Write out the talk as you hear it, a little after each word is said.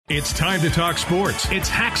It's time to talk sports. It's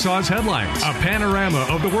Hacksaw's Headlines, a panorama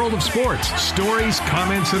of the world of sports, stories,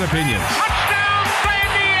 comments, and opinions. Touchdown,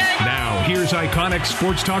 San Diego! Now, here's iconic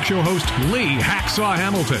sports talk show host Lee Hacksaw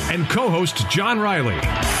Hamilton and co-host John Riley.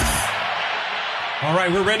 All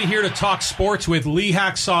right, we're ready here to talk sports with Lee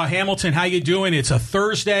Hacksaw Hamilton. How you doing? It's a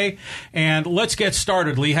Thursday, and let's get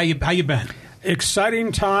started. Lee, how you been?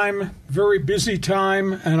 Exciting time, very busy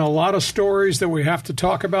time, and a lot of stories that we have to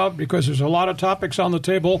talk about because there's a lot of topics on the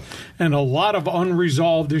table and a lot of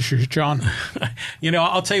unresolved issues, John. You know,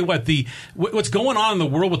 I'll tell you what, what's going on in the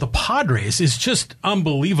world with the Padres is just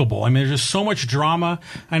unbelievable. I mean, there's just so much drama.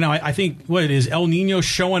 I know, I think, what it is, El Nino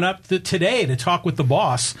showing up today to talk with the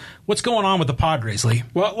boss. What's going on with the Padres, Lee?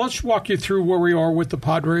 Well, let's walk you through where we are with the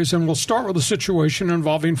Padres, and we'll start with a situation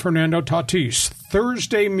involving Fernando Tatis.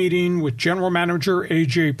 Thursday meeting with General Manager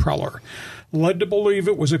A.J. Preller. Led to believe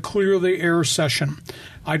it was a clear-the-air session.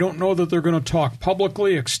 I don't know that they're going to talk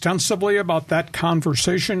publicly extensively about that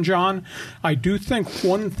conversation, John. I do think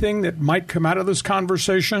one thing that might come out of this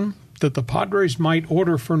conversation, that the Padres might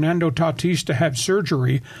order Fernando Tatis to have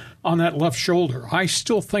surgery on that left shoulder. I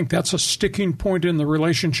still think that's a sticking point in the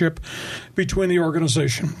relationship between the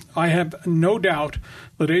organization. I have no doubt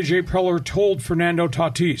that A.J. Preller told Fernando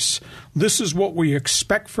Tatis, this is what we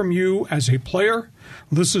expect from you as a player.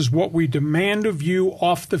 This is what we demand of you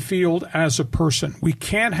off the field as a person. We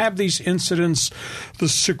can't have these incidents, the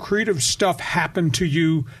secretive stuff happen to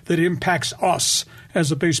you that impacts us as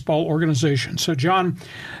a baseball organization. So, John,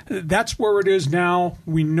 that's where it is now.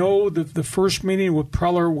 We know that the first meeting with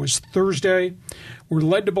Preller was Thursday. We're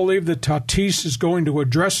led to believe that Tatis is going to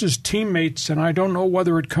address his teammates, and I don't know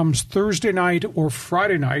whether it comes Thursday night or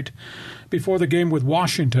Friday night before the game with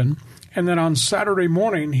Washington. And then on Saturday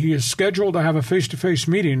morning, he is scheduled to have a face-to-face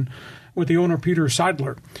meeting with the owner, Peter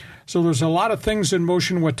Seidler. So there's a lot of things in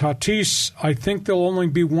motion with Tatis. I think there'll only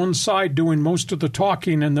be one side doing most of the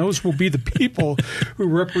talking, and those will be the people who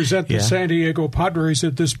represent the San Diego Padres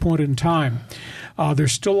at this point in time.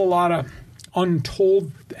 There's still a lot of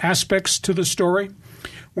untold aspects to the story.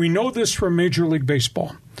 We know this from Major League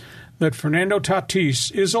Baseball, that Fernando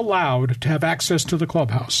Tatis is allowed to have access to the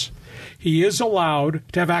clubhouse. He is allowed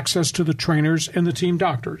to have access to the trainers and the team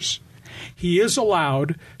doctors. He is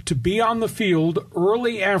allowed to be on the field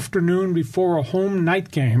early afternoon before a home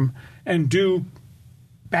night game and do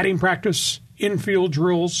batting practice, infield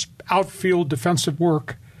drills, outfield defensive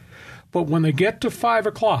work. But when they get to 5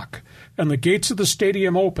 o'clock and the gates of the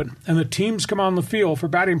stadium open and the teams come on the field for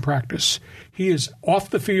batting practice, he is off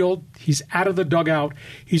the field, he's out of the dugout,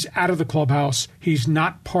 he's out of the clubhouse, he's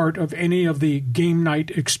not part of any of the game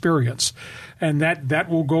night experience. And that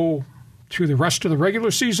will go through the rest of the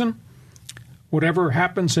regular season. Whatever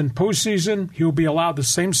happens in postseason, he'll be allowed the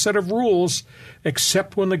same set of rules,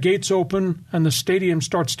 except when the gates open and the stadium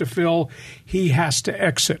starts to fill, he has to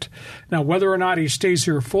exit. Now, whether or not he stays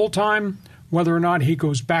here full-time, whether or not he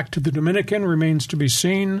goes back to the Dominican remains to be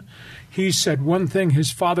seen. He said one thing,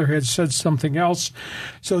 his father had said something else.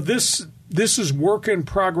 So this is work in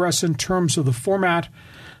progress in terms of the format,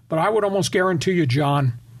 but I would almost guarantee you,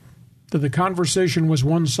 John, that the conversation was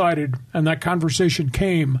one-sided, and that conversation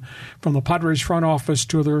came from the Padres front office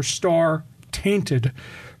to their star-tainted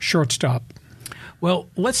shortstop. Well,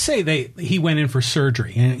 let's say he went in for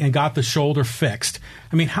surgery and got the shoulder fixed.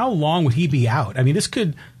 I mean, how long would he be out? I mean, this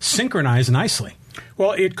could synchronize nicely.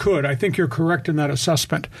 Well, it could. I think you're correct in that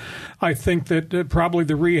assessment. I think that probably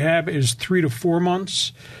the rehab is 3 to 4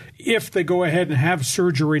 months. If they go ahead and have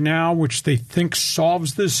surgery now, which they think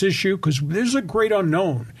solves this issue, because there's a great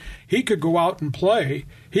unknown. He could go out and play.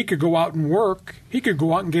 He could go out and work. He could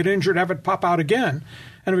go out and get injured, have it pop out again.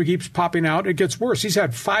 And if it keeps popping out, it gets worse. He's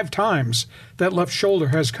had 5 times that left shoulder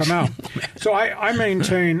has come out. So I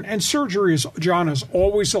maintain, and surgery, John, is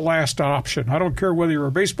always the last option. I don't care whether you're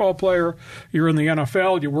a baseball player, you're in the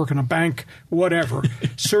NFL, you work in a bank, whatever.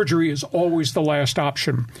 Surgery is always the last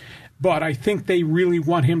option. But I think they really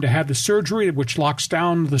want him to have the surgery, which locks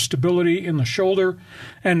down the stability in the shoulder.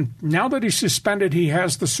 And now that he's suspended, he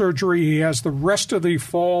has the surgery. He has the rest of the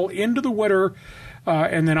fall into the winter.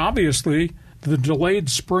 And then obviously the delayed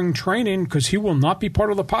spring training, because he will not be part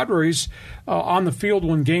of the Padres on the field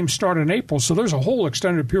when games start in April. So there's a whole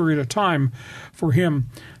extended period of time for him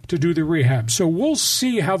to do the rehab. So we'll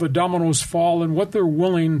see how the dominoes fall and what they're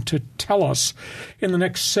willing to tell us in the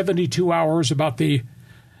next 72 hours about the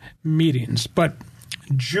meetings. But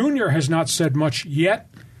Junior has not said much yet.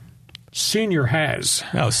 Senior has.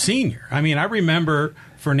 Oh, Senior. I mean, I remember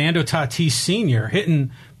Fernando Tatis Sr.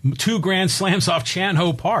 hitting 2 grand slams off Chan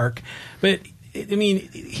Ho Park. But I mean,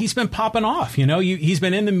 he's been popping off. He's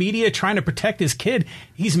been in the media trying to protect his kid.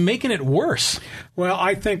 He's making it worse. Well,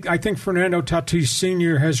 I think Fernando Tatis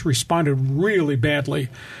Sr. has responded really badly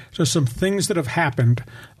to some things that have happened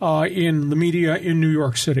in the media in New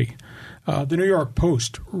York City. The New York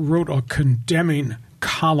Post wrote a condemning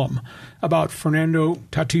column about Fernando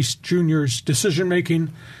Tatis Jr.'s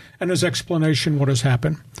decision-making and his explanation what has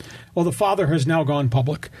happened. Well, the father has now gone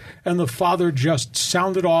public, and the father just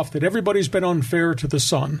sounded off that everybody's been unfair to the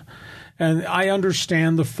son. And I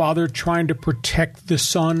understand the father trying to protect the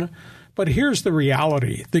son, but here's the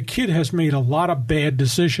reality. The kid has made a lot of bad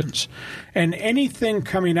decisions, and anything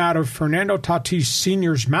coming out of Fernando Tatis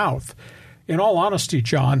Sr.'s mouth, in all honesty,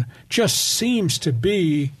 John, just seems to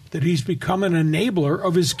be that he's become an enabler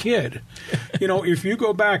of his kid. If you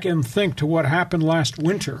go back and think to what happened last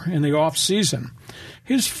winter in the off season,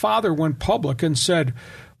 his father went public and said,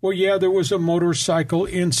 well, yeah, there was a motorcycle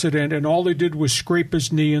incident and all they did was scrape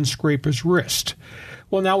his knee and scrape his wrist.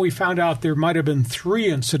 Well, now we found out there might have been 3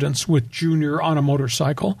 incidents with Junior on a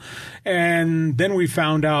motorcycle. And then we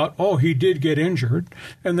found out, he did get injured.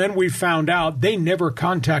 And then we found out they never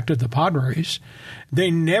contacted the Padres.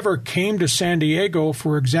 They never came to San Diego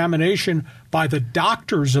for examination by the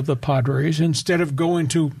doctors of the Padres instead of going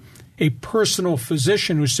to a personal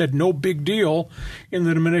physician who said no big deal in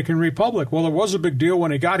the Dominican Republic. Well, there was a big deal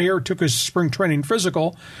when he got here, took his spring training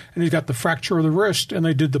physical, and he got the fracture of the wrist, and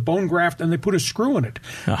they did the bone graft, and they put a screw in it.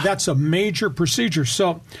 That's a major procedure.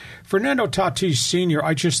 So Fernando Tatis Sr.,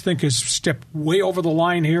 I just think, has stepped way over the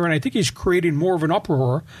line here, and I think he's creating more of an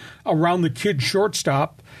uproar around the kid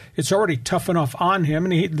shortstop. It's already tough enough on him,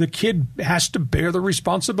 and the kid has to bear the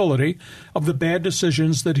responsibility of the bad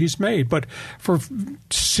decisions that he's made. But for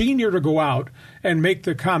Senior to go out and make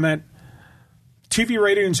the comment, TV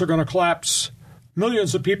ratings are going to collapse,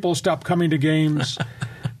 millions of people stop coming to games.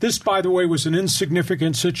 This, by the way, was an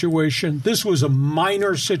insignificant situation. This was a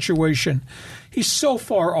minor situation. He's so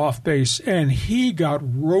far off base, and he got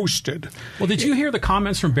roasted. Well, did you hear the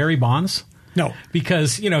comments from Barry Bonds? No.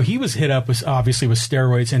 Because, he was hit up, obviously, with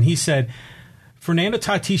steroids, and he said Fernando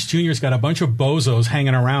Tatis Jr.'s got a bunch of bozos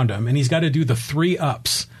hanging around him, and he's got to do the 3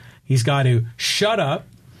 ups. He's got to shut up,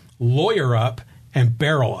 lawyer up, and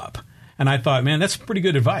barrel up. And I thought, man, that's pretty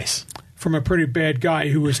good advice. From a pretty bad guy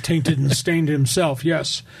who was tainted and stained himself,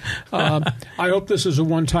 yes. I hope this is a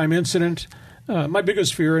one-time incident. My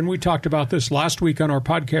biggest fear, and we talked about this last week on our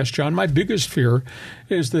podcast, John, my biggest fear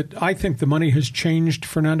is that I think the money has changed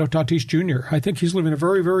Fernando Tatis Jr. I think he's living a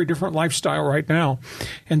very, very different lifestyle right now.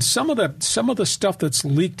 And some of the stuff that's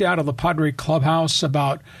leaked out of the Padre clubhouse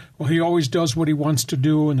about, well, he always does what he wants to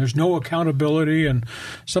do and there's no accountability, and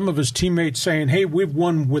some of his teammates saying, hey, we've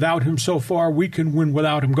won without him so far, we can win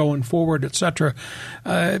without him going forward, etc.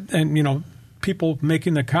 And, people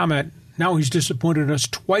making the comment, now he's disappointed us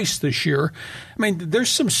twice this year. I mean,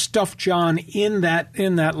 there's some stuff, John, in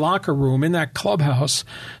that locker room, in that clubhouse,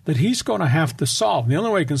 that he's going to have to solve. And the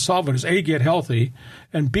only way he can solve it is A, get healthy,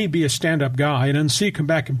 and B, be a stand-up guy, and then C, come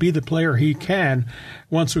back and be the player he can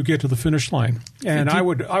once we get to the finish line. And I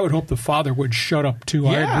would hope the father would shut up too. Yeah.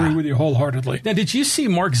 I agree with you wholeheartedly. Now, did you see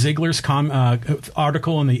Mark Ziegler's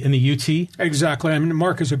article in the UT? Exactly. I mean,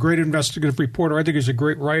 Mark is a great investigative reporter. I think he's a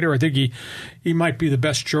great writer. I think he might be the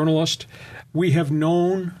best journalist. We have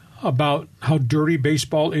known about how dirty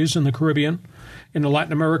baseball is in the Caribbean, in the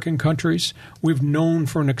Latin American countries. We've known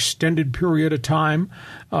for an extended period of time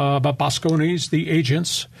about Bosconis, the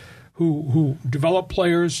agents who develop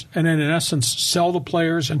players and then, in essence, sell the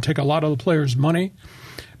players and take a lot of the players' money.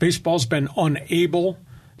 Baseball's been unable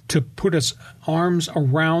to put its arms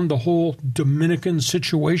around the whole Dominican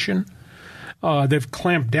situation. They've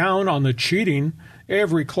clamped down on the cheating.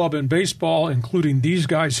 Every club in baseball, including these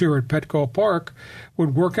guys here at Petco Park,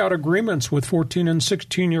 would work out agreements with 14 and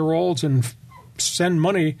 16-year-olds and send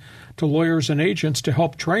money to lawyers and agents to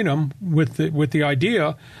help train them with the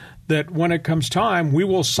idea that when it comes time, we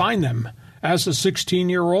will sign them as a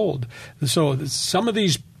 16-year-old. So some of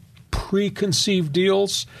these preconceived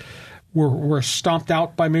deals were stomped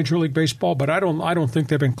out by Major League Baseball, but I don't think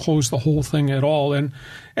they've enclosed the whole thing at all. And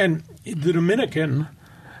the Dominican,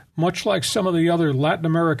 much like some of the other Latin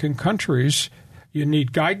American countries, you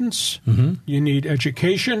need guidance, you need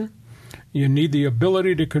education, you need the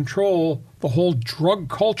ability to control the whole drug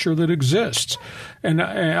culture that exists. And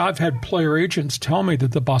I've had player agents tell me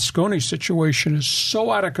that the Bosconi situation is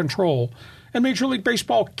so out of control, and Major League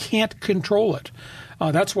Baseball can't control it.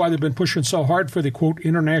 That's why they've been pushing so hard for the, quote,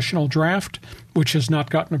 international draft, which has not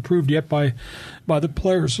gotten approved yet by the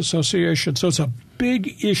Players Association. So it's a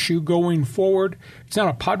big issue going forward. It's not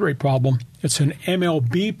a Padre problem. It's an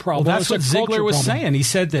MLB problem. Well, that's what Ziegler was saying. He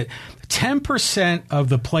said that 10% of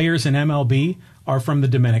the players in MLB are from the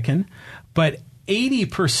Dominican, but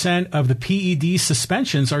 80% of the PED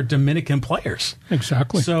suspensions are Dominican players.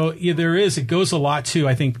 Exactly. So it goes a lot to,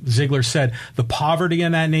 I think Ziegler said, the poverty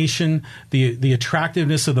in that nation, the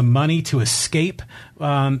attractiveness of the money to escape.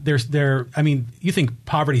 You think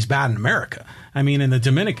poverty's bad in America. I mean, in the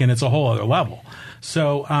Dominican, it's a whole other level.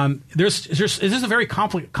 So this is a very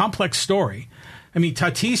complex story. I mean,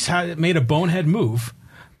 Tatis made a bonehead move,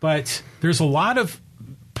 but there's a lot of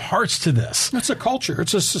parts to this. It's a culture.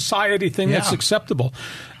 It's a society thing that's acceptable.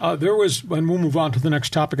 And we'll move on to the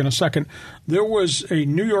next topic in a second, there was a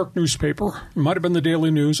New York newspaper, it might have been the Daily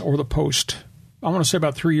News or the Post, I want to say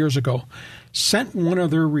about 3 years ago, sent one of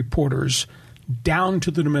their reporters down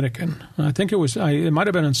to the Dominican. I think it might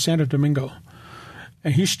have been in Santo Domingo.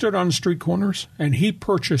 And he stood on street corners and he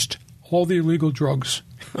purchased all the illegal drugs.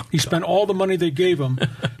 He spent all the money they gave him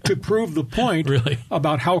to prove the point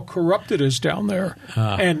about how corrupt it is down there.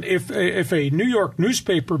 And if a New York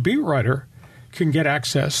newspaper beat writer can get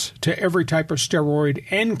access to every type of steroid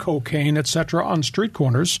and cocaine, etc., on street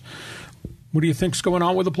corners, what do you think's going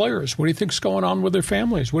on with the players? What do you think's going on with their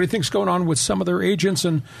families? What do you think's going on with some of their agents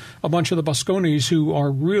and a bunch of the Bosconis who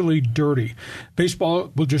are really dirty?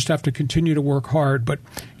 Baseball will just have to continue to work hard, but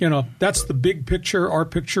that's the big picture. Our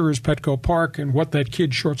picture is Petco Park and what that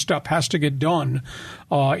kid shortstop has to get done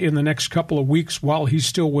in the next couple of weeks while he's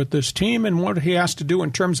still with this team, and what he has to do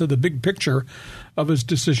in terms of the big picture of his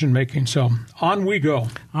decision making. So on we go.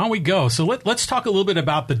 On we go. So let's talk a little bit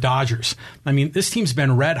about the Dodgers. I mean, this team's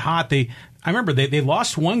been red hot. I remember they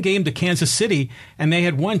lost one game to Kansas City, and they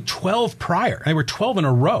had won 12 prior. They were 12 in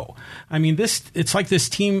a row. I mean, it's like this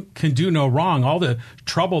team can do no wrong. All the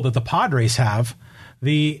trouble that the Padres have,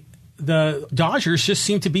 the Dodgers just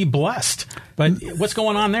seem to be blessed. But what's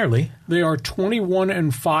going on there, Lee? They are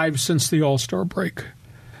 21-5 since the All-Star break.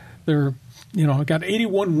 They're got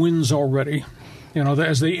 81 wins already.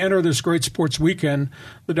 As they enter this great sports weekend,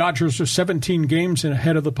 the Dodgers are 17 games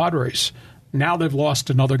ahead of the Padres. Now they've lost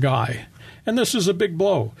another guy. And this is a big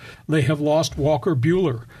blow. They have lost Walker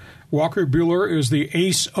Buehler. Walker Buehler is the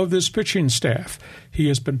ace of this pitching staff. He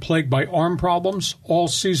has been plagued by arm problems all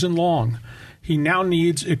season long. He now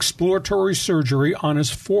needs exploratory surgery on his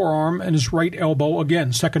forearm and his right elbow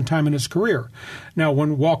again, second time in his career. Now,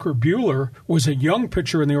 when Walker Buehler was a young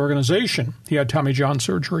pitcher in the organization, he had Tommy John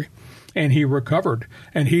surgery. And he recovered,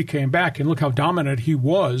 and he came back, and look how dominant he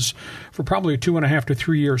was for probably a 2.5 to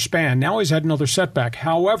 3 year span. Now he's had another setback.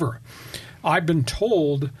 However, I've been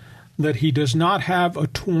told that he does not have a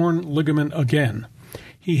torn ligament again.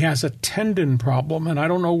 He has a tendon problem, and I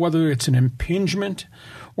don't know whether it's an impingement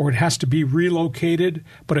or it has to be relocated,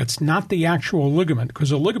 but it's not the actual ligament,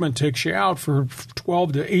 because a ligament takes you out for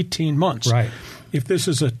 12 to 18 months. Right. If this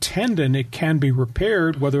is a tendon, it can be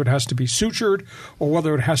repaired, whether it has to be sutured or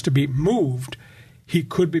whether it has to be moved. He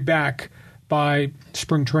could be back by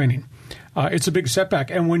spring training. It's a big setback.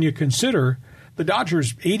 And when you consider the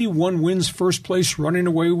Dodgers, 81 wins, first place, running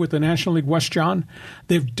away with the National League West, John,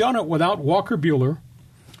 they've done it without Walker Buehler.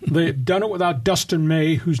 They've done it without Dustin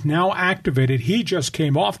May, who's now activated. He just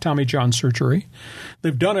came off Tommy John surgery.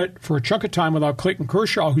 They've done it for a chunk of time without Clayton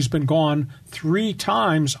Kershaw, who's been gone 3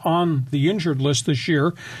 times on the injured list this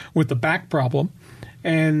year with the back problem.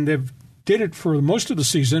 And they've did it for most of the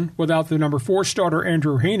season without the number 4 starter,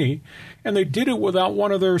 Andrew Heaney. And they did it without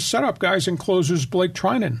one of their setup guys and closers, Blake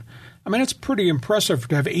Trinan. I mean, it's pretty impressive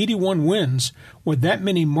to have 81 wins with that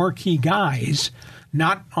many marquee guys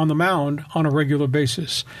not on the mound on a regular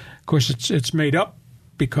basis. Of course, it's made up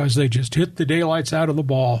because they just hit the daylights out of the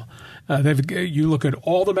ball. You look at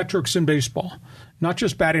all the metrics in baseball, not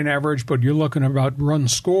just batting average, but you're looking about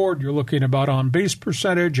runs scored, you're looking about on-base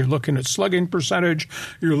percentage, you're looking at slugging percentage,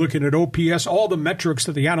 you're looking at OPS, all the metrics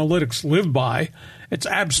that the analytics live by. It's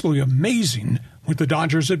absolutely amazing what the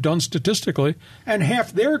Dodgers have done statistically, and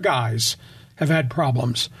half their guys have had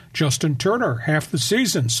problems. Justin Turner, half the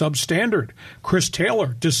season, substandard. Chris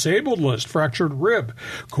Taylor, disabled list, fractured rib.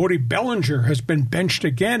 Cody Bellinger has been benched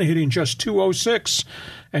again, hitting just .206.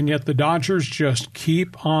 And yet the Dodgers just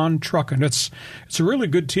keep on trucking. It's a really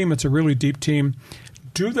good team. It's a really deep team.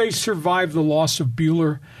 Do they survive the loss of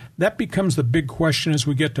Buehler? That becomes the big question as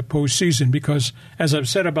we get to postseason, because as I've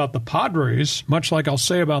said about the Padres, much like I'll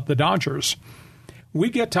say about the Dodgers,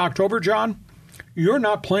 we get to October, John, you're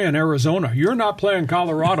not playing Arizona. You're not playing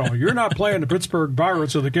Colorado. You're not playing the Pittsburgh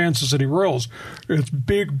Pirates or the Kansas City Royals. It's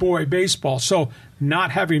big boy baseball. So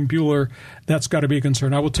not having Buehler, that's got to be a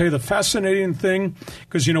concern. I will tell you the fascinating thing,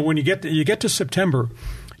 because, when you get to September,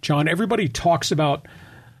 John, everybody talks about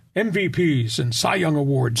MVPs and Cy Young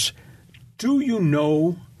Awards. Do you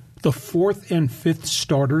know the 4th and 5th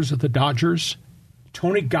starters of the Dodgers,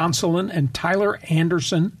 Tony Gonsolin and Tyler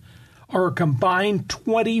Anderson, are a combined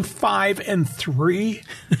 25-3.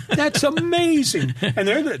 That's amazing. And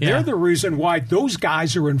they're the reason why those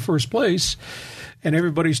guys are in first place, and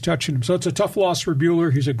everybody's touching him. So it's a tough loss for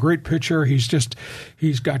Buehler. He's a great pitcher. He's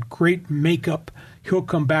got great makeup. He'll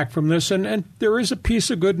come back from this. And there is a piece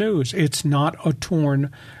of good news. It's not a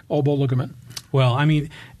torn elbow ligament. Well, I mean,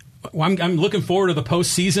 I'm looking forward to the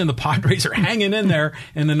postseason. The Padres are hanging in there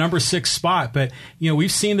in the number 6 spot. But,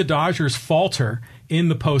 we've seen the Dodgers falter in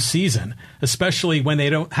the postseason, especially when they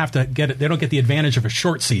don't have to they don't get the advantage of a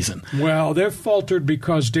short season. Well, they've faltered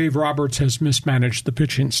because Dave Roberts has mismanaged the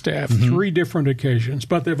pitching staff 3 different occasions.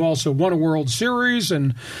 But they've also won a World Series,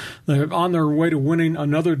 and they're on their way to winning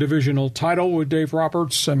another divisional title with Dave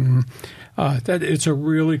Roberts. And it's a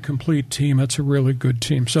really complete team. It's a really good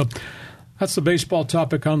team. So that's the baseball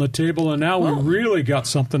topic on the table. And now we really got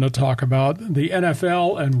something to talk about, the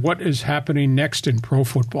NFL and what is happening next in pro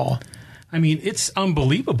football. I mean, it's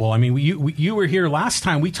unbelievable. I mean, you were here last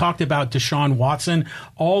time. We talked about Deshaun Watson,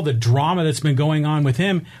 all the drama that's been going on with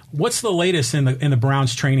him. What's the latest in the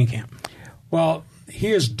Browns training camp? Well,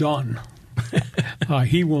 he is done.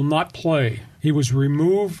 He will not play. He was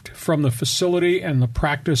removed from the facility and the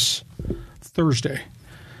practice Thursday.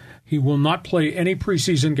 He will not play any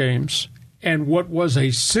preseason games. And what was a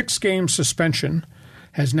 6-game suspension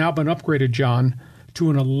has now been upgraded, John, to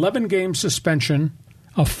an 11-game suspension,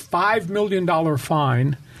 a $5 million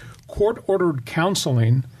fine, court-ordered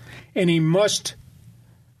counseling, and he must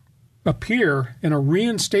appear in a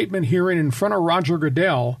reinstatement hearing in front of Roger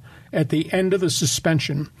Goodell at the end of the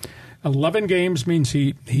suspension. 11 games means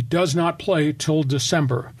he does not play till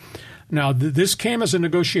December. Now, this came as a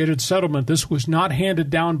negotiated settlement. This was not handed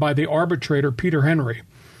down by the arbitrator, Peter Henry.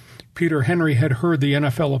 Peter Henry had heard the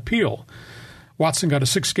NFL appeal. Watson got a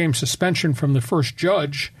 6-game suspension from the first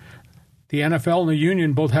judge. The NFL and the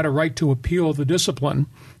union both had a right to appeal the discipline.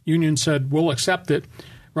 Union said, we'll accept it.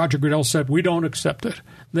 Roger Goodell said, we don't accept it.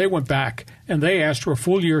 They went back, and they asked for a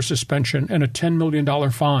full-year suspension and a $10 million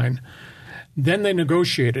fine. Then they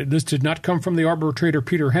negotiated. This did not come from the arbitrator,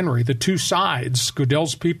 Peter Henry. The two sides,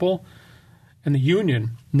 Goodell's people and the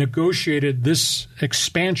union, negotiated this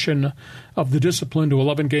expansion of the discipline to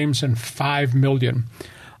 11 games and $5 million.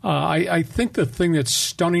 I think the thing that's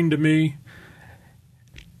stunning to me,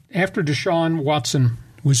 after Deshaun Watson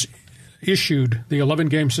was issued the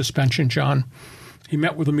 11-game suspension, John, he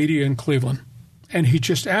met with the media in Cleveland, and he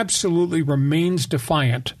just absolutely remains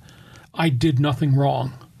defiant. I did nothing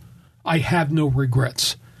wrong. I have no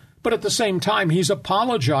regrets. But at the same time, he's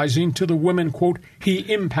apologizing to the women, quote, he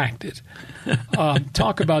impacted.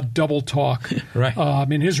 Talk about double talk. Right. I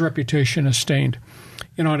mean, his reputation is stained.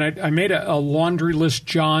 You know, and I made a laundry list,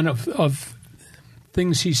 John, of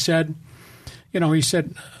things he said. You know, he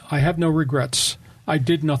said, I have no regrets. I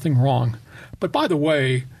did nothing wrong. But by the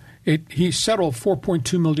way, he settled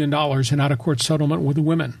 $4.2 million in out-of-court settlement with the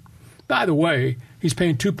women. By the way, he's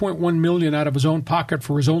paying $2.1 million out of his own pocket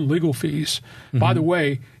for his own legal fees. Mm-hmm. By the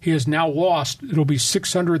way, he has now lost, it'll be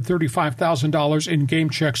 $635,000 in game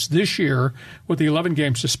checks this year with the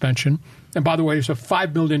 11-game suspension. And by the way, there's a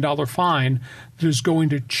 $5 million fine that is going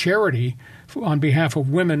to charity on behalf of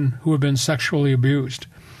women who have been sexually abused.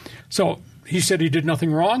 So he said he did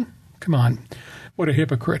nothing wrong? Come on. What a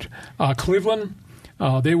hypocrite. Cleveland,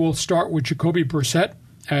 they will start with Jacoby Brissett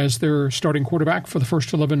as their starting quarterback for the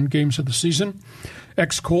first 11 games of the season.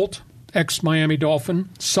 Ex-Colt, ex-Miami Dolphin,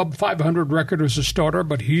 sub-500 record as a starter,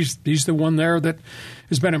 but he's the one there that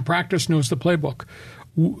has been in practice, knows the playbook.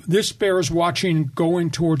 This bears watching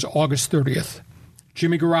going towards August 30th.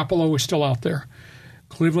 Jimmy Garoppolo is still out there.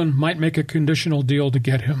 Cleveland might make a conditional deal to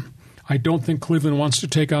get him. I don't think Cleveland wants to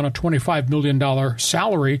take on a $25 million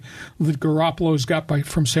salary that Garoppolo's got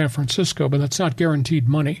from San Francisco, but that's not guaranteed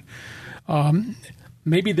money.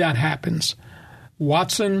 Maybe that happens.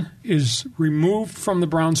 Watson is removed from the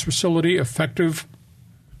Browns facility effective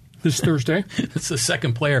this Thursday. It's the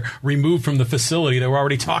second player removed from the facility that we're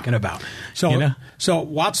already talking about. So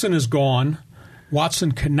Watson is gone.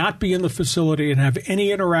 Watson cannot be in the facility and have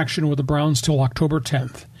any interaction with the Browns till October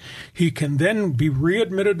 10th. He can then be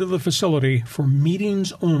readmitted to the facility for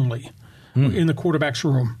meetings only in the quarterback's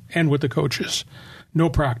room and with the coaches. No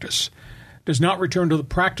practice. Does not return to the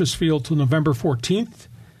practice field till November 14th.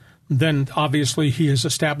 Then, obviously, he is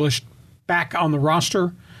established back on the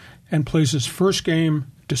roster and plays his first game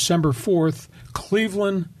December 4th.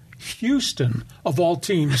 Cleveland, Houston, of all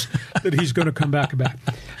teams, that he's going to come back.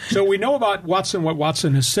 So we know about Watson, what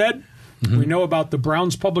Watson has said. Mm-hmm. We know about the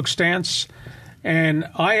Browns' public stance. And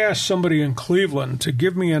I asked somebody in Cleveland to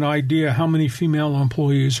give me an idea how many female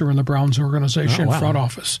employees are in the Browns organization front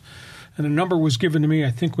office. And the number was given to me,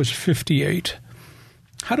 I think, was 58.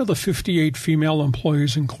 How do the 58 female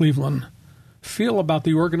employees in Cleveland feel about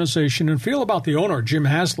the organization and feel about the owner, Jim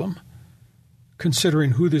Haslam,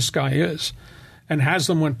 considering who this guy is? And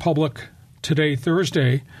Haslam went public today,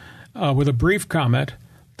 Thursday, with a brief comment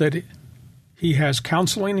that he has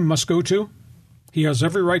counseling he must go to. He has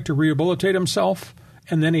every right to rehabilitate himself,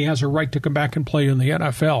 and then he has a right to come back and play in the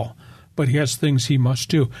NFL. But he has things he must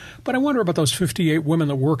do. But I wonder about those 58 women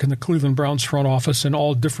that work in the Cleveland Browns front office in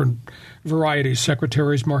all different varieties,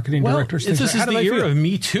 secretaries, marketing directors. This is the era of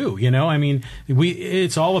Me Too, you know? I mean,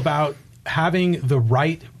 it's all about having the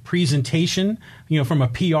right presentation, you know, from a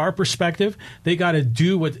PR perspective. They got to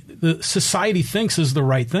do what the society thinks is the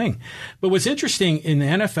right thing. But what's interesting in the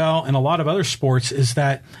NFL and a lot of other sports is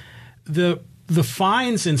that the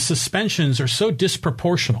fines and suspensions are so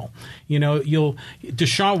disproportional. You know,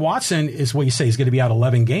 Deshaun Watson is what you say is going to be out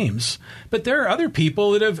 11 games, but there are other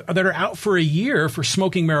people that are out for a year for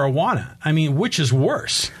smoking marijuana. I mean, which is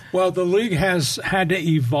worse? Well, the league has had to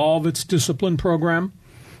evolve its discipline program,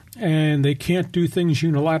 and they can't do things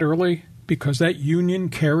unilaterally because that union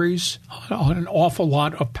carries an awful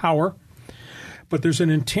lot of power. But there's an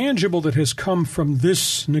intangible that has come from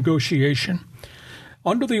this negotiation.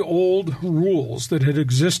 Under the old rules that had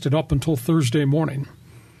existed up until Thursday morning,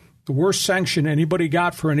 the worst sanction anybody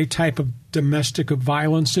got for any type of domestic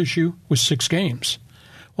violence issue was 6 games.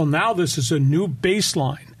 Well, now this is a new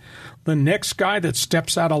baseline. The next guy that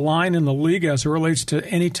steps out of line in the league as it relates to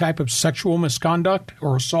any type of sexual misconduct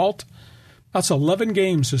or assault, that's 11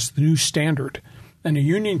 games is the new standard. And the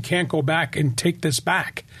union can't go back and take this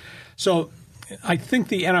back. So I think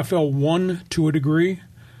the NFL won to a degree.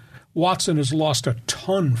 Watson has lost a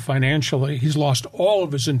ton financially. He's lost all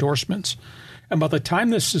of his endorsements. And by the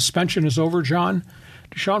time this suspension is over, John,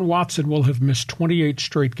 Deshaun Watson will have missed 28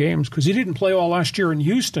 straight games because he didn't play all last year in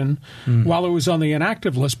Houston while it was on the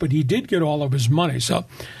inactive list, but he did get all of his money. So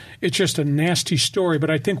it's just a nasty story. But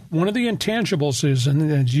I think one of the intangibles is, and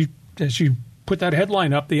as you put that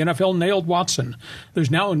headline up, the NFL nailed Watson. There's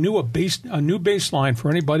now a new baseline for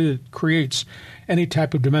anybody that creates any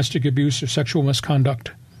type of domestic abuse or sexual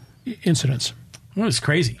misconduct incidents. Well, it's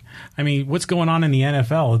crazy. I mean, what's going on in the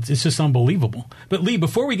NFL? It's just unbelievable. But Lee,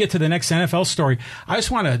 before we get to the next NFL story, I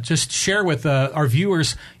just want to just share with our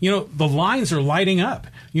viewers, you know, the lines are lighting up.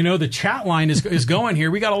 You know, the chat line is going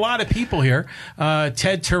here. We got a lot of people here.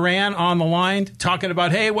 Ted Turan on the line talking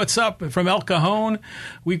about, hey, what's up from El Cajon?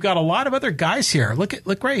 We've got a lot of other guys here.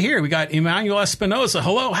 Look right here. We got Emmanuel Espinoza.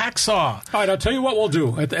 Hello, Hacksaw. All right, I'll tell you what we'll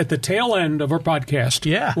do. At the tail end of our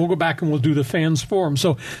podcast, we'll go back and we'll do the fans forum.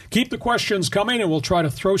 So keep the questions coming, and we'll try to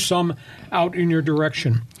throw some out in your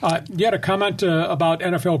direction. You had a comment about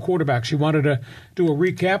NFL quarterbacks. You wanted to do a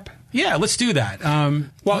recap? Yeah, let's do that.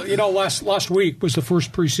 Well, you know, last week was the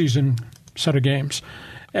first preseason set of games,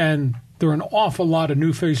 and there are an awful lot of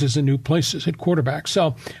new faces and new places at quarterback.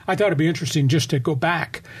 So I thought it'd be interesting just to go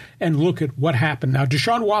back and look at what happened. Now,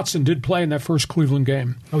 Deshaun Watson did play in that first Cleveland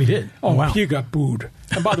game. Oh, he did? Oh, wow. He got booed.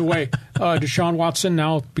 And by the way, Deshaun Watson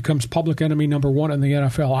now becomes public enemy number 1 in the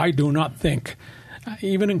NFL. I do not think,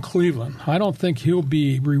 even in Cleveland, I don't think he'll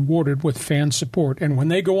be rewarded with fan support. And when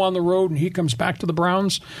they go on the road and he comes back to the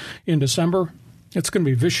Browns in December, it's going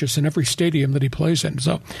to be vicious in every stadium that he plays in.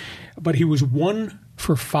 So, but he was 1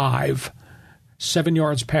 for 5, 7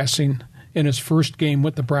 yards passing in his first game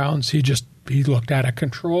with the Browns. He looked out of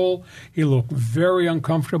control. He looked very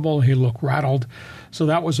uncomfortable. He looked rattled. So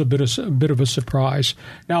that was a bit of a surprise.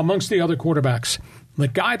 Now, amongst the other quarterbacks, the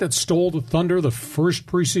guy that stole the thunder the first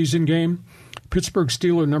preseason game, Pittsburgh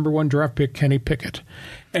Steelers #1 draft pick Kenny Pickett.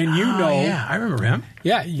 And you know... yeah, I remember him.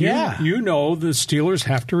 Yeah, you know the Steelers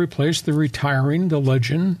have to replace the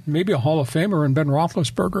legend, maybe a Hall of Famer in Ben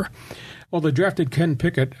Roethlisberger. Well, they drafted Ken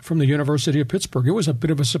Pickett from the University of Pittsburgh. It was a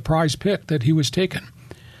bit of a surprise pick that he was taken.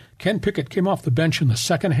 Ken Pickett came off the bench in the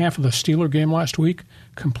second half of the Steeler game last week,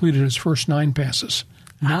 completed his first 9 passes.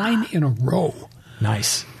 9 in a row.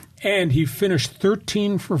 Nice. And he finished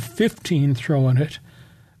 13 for 15 throwing it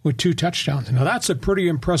with 2 touchdowns. Now, that's a pretty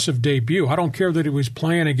impressive debut. I don't care that he was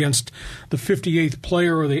playing against the 58th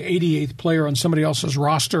player or the 88th player on somebody else's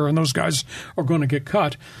roster, and those guys are going to get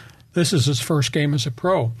cut. This is his first game as a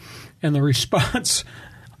pro. And the response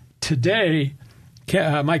today,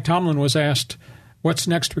 Mike Tomlin was asked, what's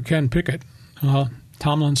next for Ken Pickett?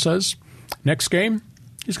 Tomlin says, next game,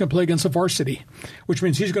 He's going to play against the varsity, which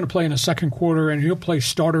means he's going to play in the second quarter, and he'll play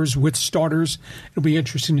starters with starters. It'll be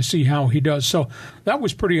interesting to see how he does. So that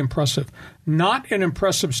was pretty impressive. Not an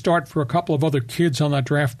impressive start for a couple of other kids on that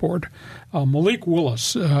draft board. Malik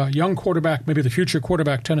Willis, young quarterback, maybe the future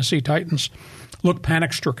quarterback, Tennessee Titans, looked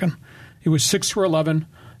panic-stricken. He was 6 for 11,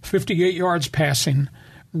 58 yards passing,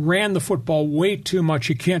 ran the football way too much.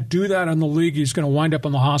 You can't do that in the league. He's going to wind up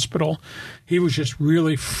in the hospital. He was just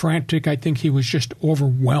really frantic. I think he was just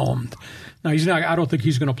overwhelmed. Now, he's not. I don't think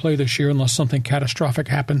he's going to play this year unless something catastrophic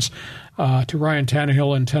happens to Ryan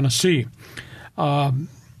Tannehill in Tennessee.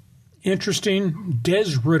 Interesting,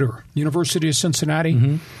 Des Ridder, University of Cincinnati.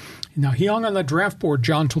 Mm-hmm. Now, he hung on the draft board,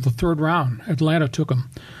 John, till the third round. Atlanta took him.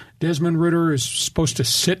 Desmond Ridder is supposed to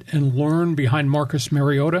sit and learn behind Marcus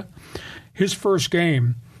Mariota. His first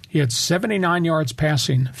game, he had 79 yards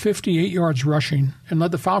passing, 58 yards rushing, and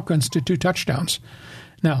led the Falcons to 2 touchdowns.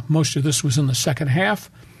 Now, most of this was in the second half.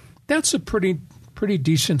 That's a pretty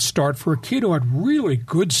decent start for a kid who had really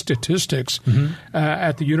good statistics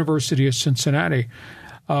at the University of Cincinnati.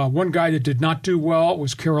 One guy that did not do well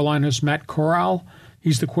was Carolina's Matt Corral.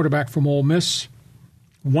 He's the quarterback from Ole Miss.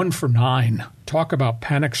 1 for 9. Talk about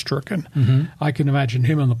panic-stricken. Mm-hmm. I can imagine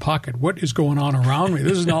him in the pocket. What is going on around me?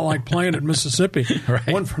 This is not like playing at Mississippi. Right.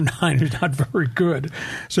 1 for 9 is not very good.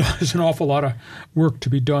 So there's an awful lot of work to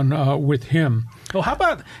be done with him. Well, how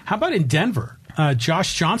about in Denver?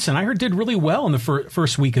 Josh Johnson, I heard, did really well in the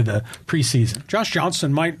first week of the preseason. Josh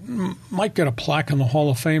Johnson might get a plaque in the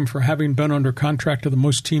Hall of Fame for having been under contract to the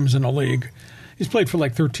most teams in the league. He's played for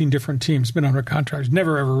like 13 different teams, been under contract. He's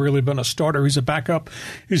never, ever really been a starter. He's a backup.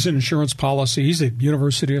 He's an insurance policy. He's a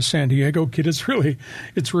University of San Diego kid. It's really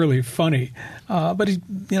funny. But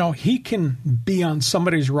he can be on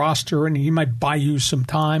somebody's roster, and he might buy you some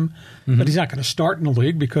time. Mm-hmm. But he's not going to start in the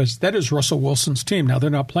league because that is Russell Wilson's team. Now, they're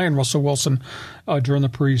not playing Russell Wilson during the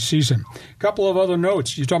preseason. A couple of other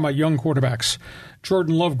notes. You're talking about young quarterbacks.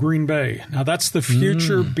 Jordan Love, Green Bay. Now, that's the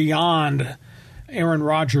future beyond Aaron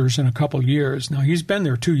Rodgers in a couple years. Now, he's been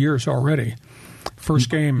there 2 years already. First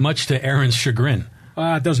game. Much to Aaron's chagrin.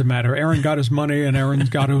 It doesn't matter. Aaron got his money and Aaron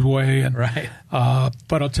got his way. And, right.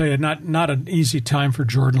 But I'll tell you, not an easy time for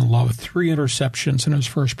Jordan Love. 3 interceptions in his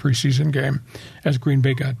first preseason game as Green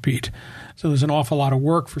Bay got beat. So there's an awful lot of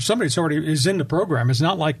work for somebody that's already is in the program. It's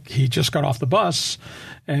not like he just got off the bus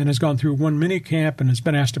and has gone through one mini camp and has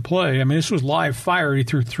been asked to play. I mean, this was live fire. He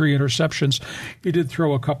threw 3 interceptions. He did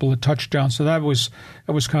throw a couple of touchdowns, so that was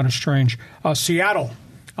kind of strange. Seattle,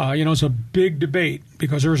 it's a big debate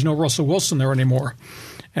because there is no Russell Wilson there anymore.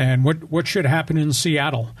 And what should happen in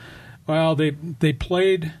Seattle? Well, they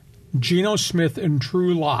played Geno Smith and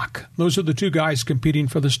Drew Lock. Those are the 2 guys competing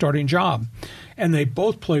for the starting job. And they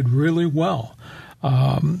both played really well.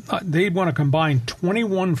 They want to combine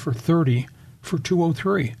 21 for 30 for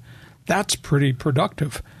 203. That's pretty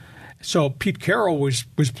productive. So Pete Carroll was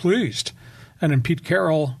pleased. And then Pete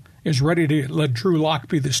Carroll is ready to let Drew Lock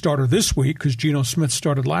be the starter this week because Geno Smith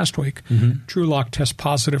started last week. Mm-hmm. Drew Lock tested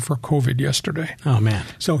positive for COVID yesterday. Oh, man.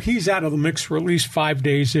 So he's out of the mix for at least 5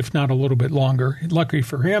 days, if not a little bit longer. Lucky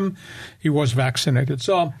for him, he was vaccinated.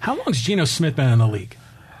 So, how long has Geno Smith been in the league?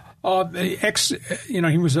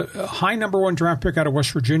 He was a high number 1 draft pick out of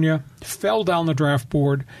West Virginia, fell down the draft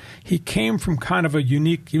board. He came from kind of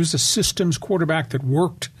he was a systems quarterback that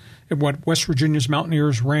worked at what West Virginia's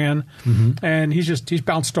Mountaineers ran, and he's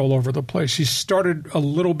bounced all over the place. He started a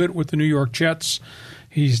little bit with the New York Jets.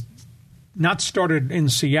 He's not started in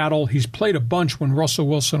Seattle. He's played a bunch when Russell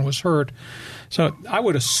Wilson was hurt. So I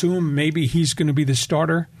would assume maybe he's going to be the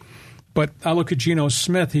starter. But I look at Geno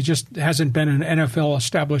Smith. He just hasn't been an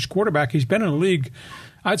NFL-established quarterback. He's been in the league,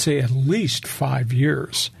 I'd say, at least 5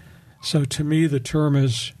 years. So to me, the term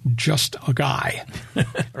is just a guy.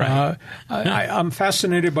 Right. I'm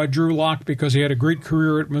fascinated by Drew Lock because he had a great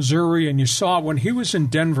career at Missouri. And you saw when he was in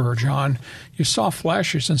Denver, John, you saw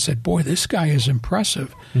flashes and said, boy, this guy is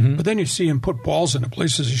impressive. Mm-hmm. But then you see him put balls into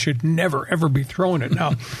places he should never, ever be throwing it.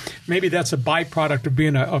 Now, maybe that's a byproduct of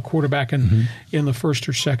being a quarterback in the first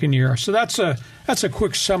or second year. So that's a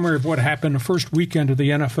quick summary of what happened the first weekend of the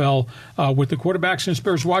NFL with the quarterbacks. And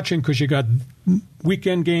Spurs watching because you got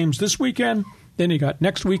weekend games this weekend, then you got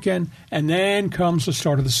next weekend, and then comes the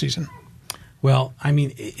start of the season. Well, I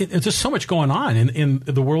mean, it's just so much going on in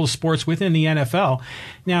the world of sports within the NFL.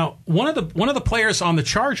 Now, one of the players on the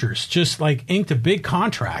Chargers just inked a big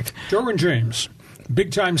contract. Derwin James,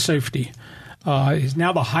 big time safety, is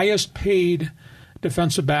now the highest paid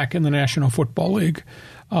defensive back in the National Football League.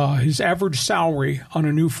 His average salary on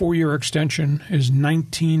a new 4-year extension is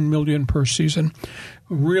 $19 million per season.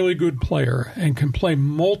 Really good player and can play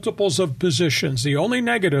multiples of positions. The only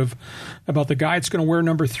negative about the guy that's going to wear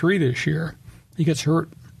number 3 this year, he gets hurt.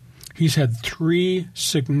 He's had 3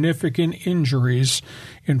 significant injuries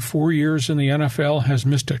in 4 years in the NFL, has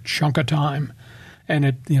missed a chunk of time.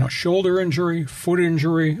 And shoulder injury, foot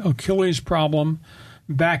injury, Achilles problem,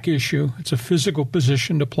 back issue. It's a physical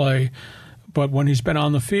position to play. But when he's been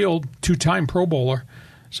on the field, 2-time Pro Bowler.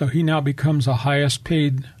 So he now becomes the highest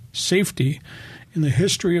paid safety in the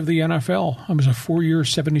history of the NFL. It was a 4-year,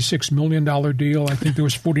 $76 million deal. I think there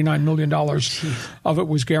was $49 million of it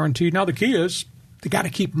was guaranteed. Now the key is they got to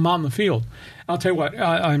keep him on the field. I'll tell you what,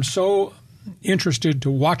 I'm so interested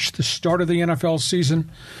to watch the start of the NFL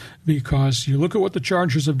season because you look at what the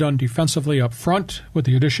Chargers have done defensively up front with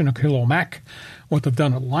the addition of Khalil Mack, what they've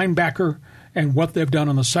done at linebacker, and what they've done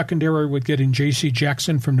on the secondary with getting J.C.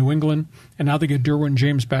 Jackson from New England, and now they get Derwin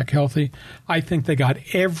James back healthy. I think they got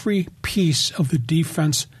every piece of the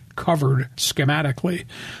defense covered schematically.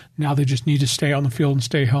 Now they just need to stay on the field and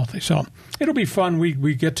stay healthy. So it'll be fun.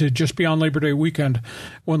 We get to just be on Labor Day weekend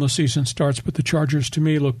when the season starts, but the Chargers, to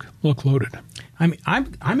me, look loaded. I mean,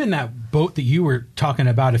 I'm in that boat that you were talking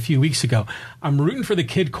about a few weeks ago. I'm rooting for the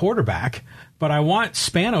kid quarterback, but I want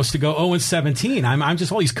Spanos to go 0-17. I'm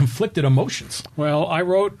just all these conflicted emotions. Well, I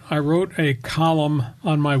wrote a column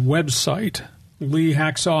on my website,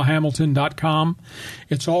 LeeHacksawHamilton.com.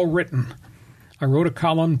 It's all written. I wrote a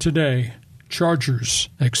column today, Chargers,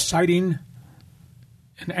 exciting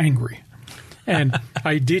and angry. And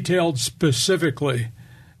I detailed specifically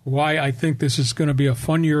why I think this is going to be a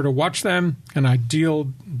fun year to watch them, and I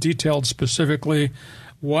detailed specifically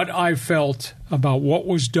what I felt about what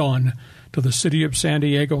was done to the city of San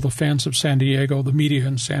Diego, the fans of San Diego, the media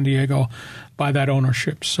in San Diego by that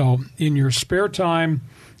ownership. So in your spare time,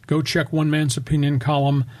 go check One Man's Opinion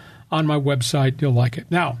column on my website. You'll like it.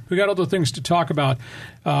 Now, we got other things to talk about.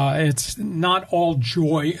 It's not all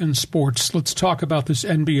joy in sports. Let's talk about this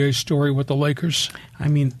NBA story with the Lakers. I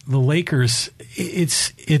mean, the Lakers,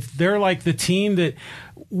 they're like the team that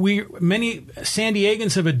many San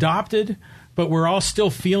Diegans have adopted, but we're all still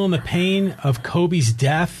feeling the pain of Kobe's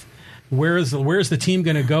death. Where's the team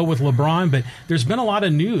going to go with LeBron? But there's been a lot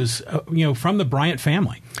of news, from the Bryant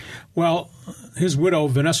family. Well, his widow,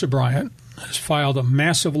 Vanessa Bryant, has filed a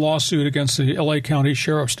massive lawsuit against the L.A. County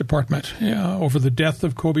Sheriff's Department over the death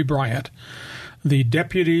of Kobe Bryant. The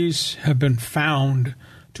deputies have been found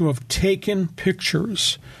to have taken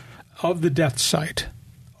pictures of the death site,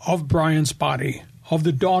 of Bryant's body, of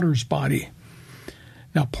the daughter's body.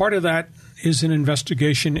 Now, part of that is an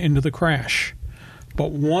investigation into the crash.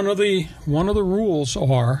 But one of the rules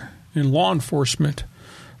are in law enforcement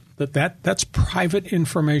that's private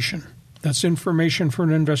information. That's information for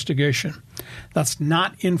an investigation. That's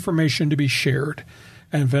not information to be shared.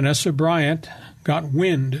 And Vanessa Bryant got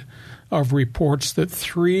wind of reports that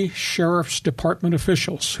 3 sheriff's department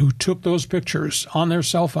officials who took those pictures on their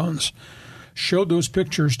cell phones showed those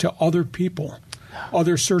pictures to other people,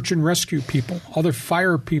 other search and rescue people, other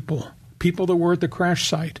fire people, people that were at the crash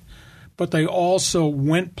site. But they also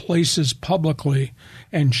went places publicly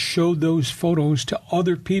and showed those photos to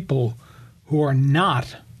other people who are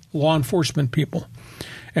not law enforcement people.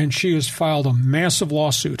 And she has filed a massive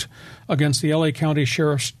lawsuit against the L.A. County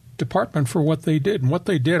Sheriff's Department for what they did. And what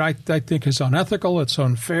they did, I think, is unethical. It's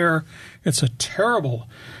unfair. It's a terrible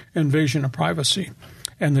invasion of privacy.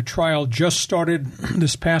 And the trial just started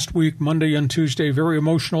this past week, Monday and Tuesday, very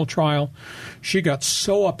emotional trial. She got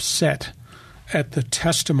so upset at the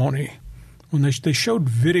testimony when they showed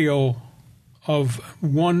video of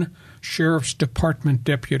one sheriff's department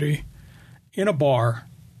deputy in a bar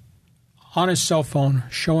on his cell phone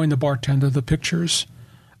showing the bartender the pictures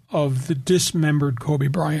of the dismembered Kobe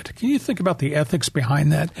Bryant. Can you think about the ethics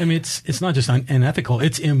behind that? I mean, it's not just unethical,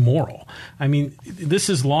 it's immoral. I mean, this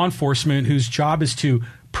is law enforcement whose job is to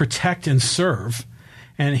protect and serve.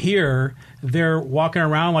 And here they're walking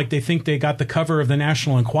around like they think they got the cover of the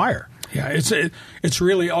National Enquirer. Yeah, it's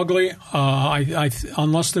really ugly.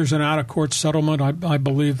 Unless there's an out-of-court settlement, I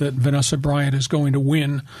believe that Vanessa Bryant is going to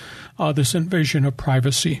win this invasion of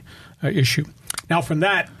privacy issue. Now, from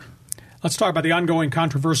that, let's talk about the ongoing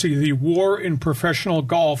controversy, the war in professional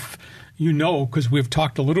golf. You know, because we've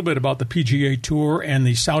talked a little bit about the PGA Tour and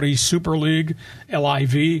the Saudi Super League,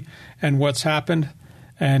 LIV, and what's happened.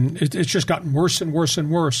 And it's just gotten worse and worse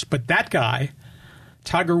and worse. But that guy,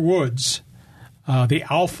 Tiger Woods, the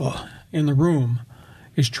alpha in the room,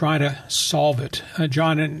 is trying to solve it.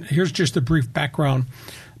 John, and here's just a brief background.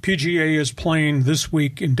 PGA is playing this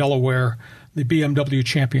week in Delaware the BMW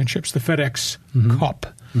Championships, the FedEx Cup.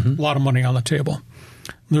 A lot of money on the table.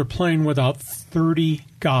 They're playing without 30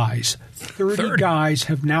 guys. 30 guys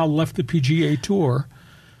have now left the PGA Tour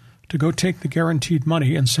to go take the guaranteed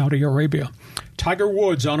money in Saudi Arabia. Tiger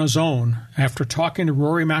Woods, on his own, after talking to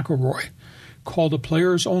Rory McIlroy, called a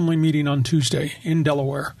players-only meeting on Tuesday in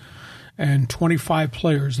Delaware, and 25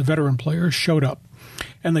 players, the veteran players, showed up,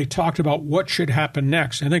 and they talked about what should happen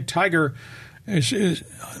next. I think Tiger is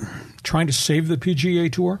trying to save the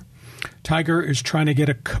PGA Tour. Tiger is trying to get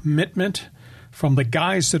a commitment from the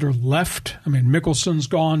guys that are left. I mean, Mickelson's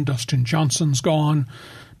gone, Dustin Johnson's gone,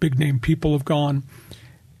 big-name people have gone.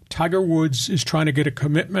 Tiger Woods is trying to get a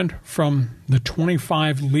commitment from the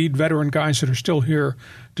 25 lead veteran guys that are still here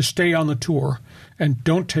to stay on the tour and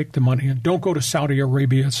don't take the money and don't go to Saudi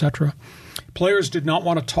Arabia, etc. Players did not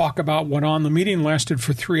want to talk about what on. The meeting lasted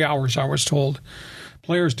for 3 hours, I was told.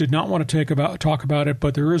 Players did not want to talk about it,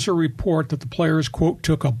 but there is a report that the players, quote,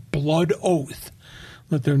 took a blood oath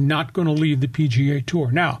that they're not going to leave the PGA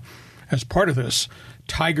Tour. Now, as part of this,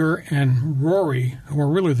 Tiger and Rory, who are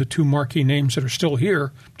really the two marquee names that are still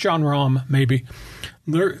here, Jon Rahm maybe,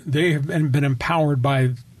 they have been empowered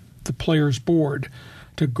by the Players Board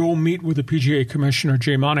to go meet with the PGA Commissioner,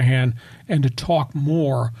 Jay Monahan, and to talk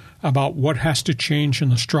more about what has to change in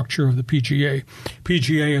the structure of the PGA.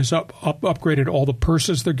 PGA has upgraded all the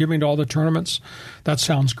purses they're giving to all the tournaments. That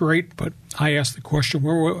sounds great, but I asked the question,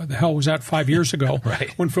 where the hell was that 5 years ago?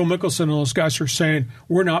 Right. When Phil Mickelson and those guys are saying,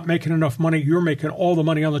 we're not making enough money, you're making all the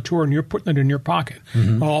money on the tour and you're putting it in your pocket.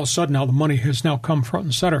 Well, all of a sudden now the money has now come front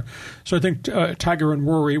and center. So I think Tiger and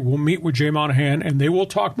Rory will meet with Jay Monahan and they will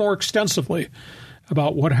talk more extensively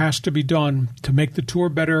about what has to be done to make the tour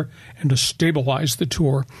better and to stabilize the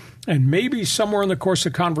tour. And maybe somewhere in the course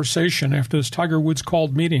of conversation after this Tiger Woods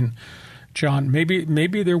called meeting, John,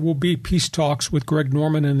 maybe there will be peace talks with Greg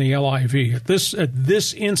Norman and the LIV. At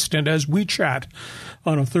this instant, as we chat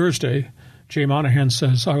on a Thursday, Jay Monahan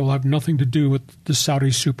says, I will have nothing to do with the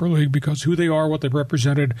Saudi Super League because who they are, what they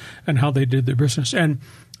represented, and how they did their business. And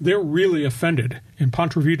they're really offended in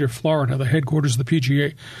Ponte Vedra, Florida, the headquarters of the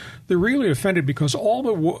PGA. They're really offended because all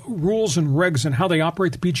the rules and regs and how they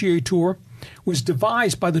operate the PGA Tour was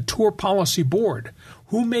devised by the Tour Policy Board.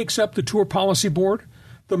 Who makes up the Tour Policy Board?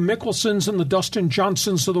 The Mickelsons and the Dustin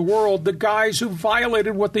Johnsons of the world, the guys who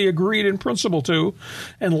violated what they agreed in principle to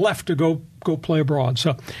and left to go play abroad.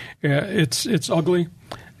 So it's ugly.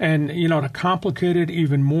 And, to complicate it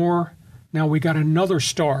even more, now we got another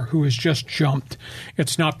star who has just jumped.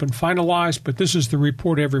 It's not been finalized, but this is the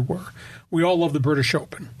report everywhere. We all love the British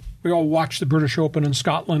Open. We all watch the British Open in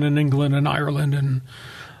Scotland and England and Ireland and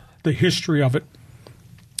the history of it.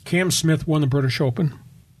 Cam Smith won the British Open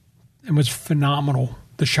and was phenomenal.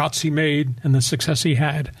 The shots he made and the success he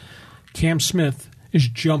had. Cam Smith is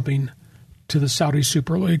jumping to the Saudi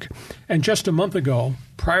Super League. And just a month ago,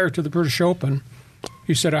 prior to the British Open,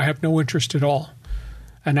 he said, I have no interest at all.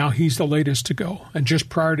 And now he's the latest to go. And just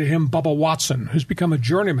prior to him, Bubba Watson, who's become a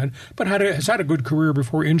journeyman, but has had a good career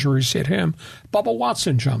before injuries hit him. Bubba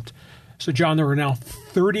Watson jumped. So, John, there are now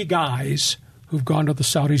 30 guys who've gone to the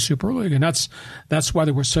Saudi Super League. And that's why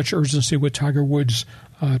there was such urgency with Tiger Woods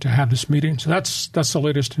to have this meeting. So that's the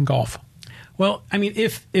latest in golf. Well, I mean,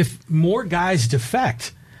 if more guys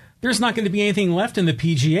defect, there's not going to be anything left in the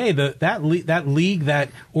PGA. That league, that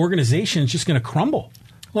organization is just going to crumble.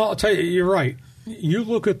 Well, I'll tell you, you're right. You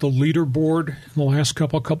look at the leaderboard in the last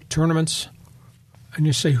couple tournaments, and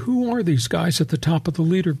you say, who are these guys at the top of the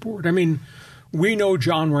leaderboard? I mean, we know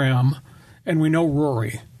Jon Rahm, and we know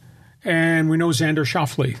Rory, and we know Xander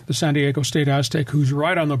Schauffele, the San Diego State Aztec, who's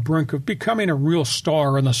right on the brink of becoming a real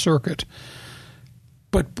star in the circuit.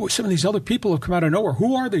 But boy, some of these other people have come out of nowhere.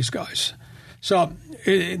 Who are these guys? So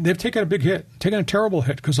they've taken a big hit, taken a terrible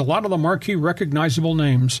hit, because a lot of the marquee recognizable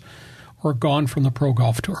names are gone from the Pro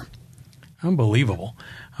Golf Tour. Unbelievable.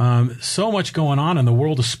 So much going on in the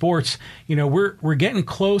world of sports. We're getting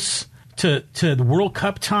close to the World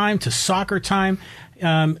Cup time, to soccer time.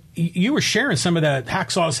 You were sharing some of the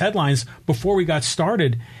Hacksaw's headlines before we got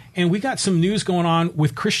started, and we got some news going on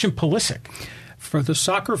with Christian Pulisic. For the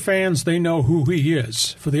soccer fans, they know who he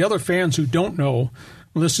is. For the other fans who don't know,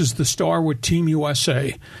 well, this is the star with Team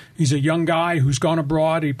USA. He's a young guy who's gone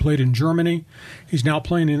abroad. He played in Germany. He's now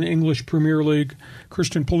playing in the English Premier League.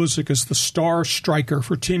 Christian Pulisic is the star striker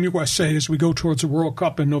for Team USA as we go towards the World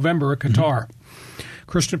Cup in November at Qatar.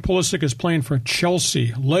 Christian Pulisic is playing for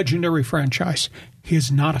Chelsea, legendary franchise. He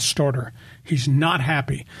is not a starter. He's not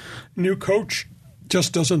happy. New coach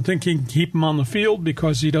just doesn't think he can keep him on the field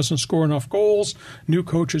because he doesn't score enough goals. New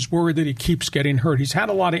coach is worried that he keeps getting hurt. He's had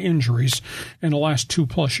a lot of injuries in the last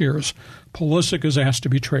 2+ years. Pulisic is asked to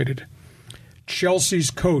be traded. Chelsea's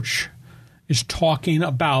coach is talking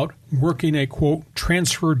about working a, quote,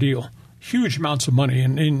 transfer deal. Huge amounts of money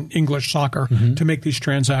in English soccer to make these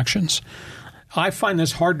transactions. I find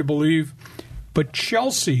this hard to believe, but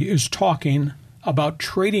Chelsea is talking about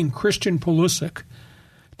trading Christian Pulisic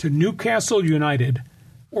to Newcastle United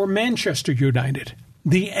or Manchester United,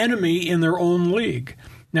 the enemy in their own league.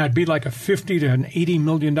 Now, it'd be like a $50 to an $80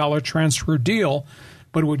 million transfer deal,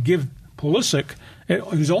 but it would give Pulisic,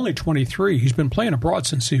 who's only 23, he's been playing abroad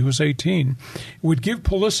since he was 18, it would give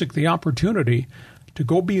Pulisic the opportunity to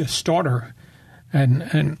go be a starter.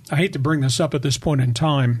 And I hate to bring this up at this point in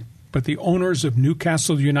time, but the owners of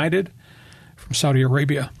Newcastle United from Saudi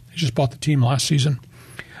Arabia, they just bought the team last season.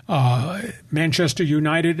 Manchester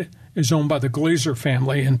United is owned by the Glazer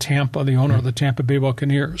family in Tampa, the owner of the Tampa Bay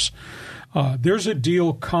Buccaneers. There's a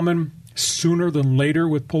deal coming sooner than later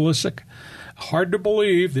with Pulisic. Hard to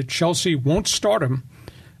believe that Chelsea won't start him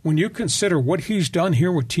when you consider what he's done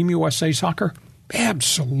here with Team USA Soccer.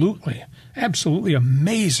 Absolutely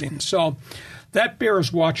amazing. So that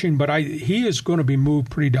bears watching, but he is going to be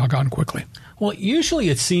moved pretty doggone quickly. Well, usually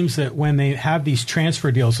it seems that when they have these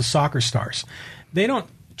transfer deals with soccer stars, they don't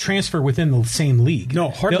transfer within the same league. No,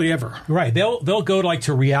 hardly ever. Right. They'll go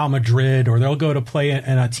to Real Madrid, or they'll go to play in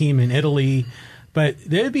a team in Italy. But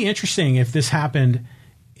it would be interesting if this happened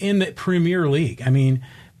in the Premier League. I mean,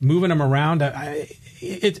 moving them around.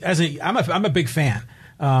 I'm a big fan,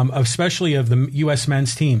 especially of the U.S.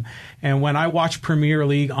 men's team. And when I watch Premier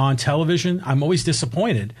League on television, I'm always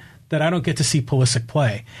disappointed that I don't get to see Pulisic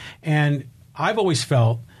play. And I've always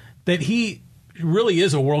felt that he really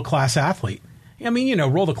is a world-class athlete. I mean,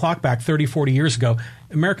 roll the clock back 30, 40 years ago,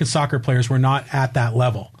 American soccer players were not at that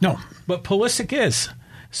level. No. But Pulisic is.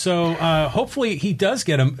 So hopefully he does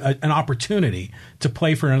get an opportunity to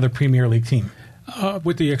play for another Premier League team.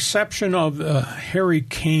 With the exception of Harry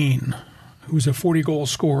Kane, who was a 40-goal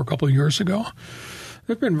scorer a couple of years ago,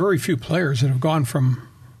 there have been very few players that have gone from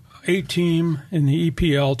a team in the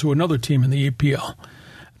EPL to another team in the EPL.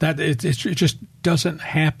 That it just doesn't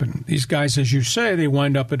happen. These guys, as you say, they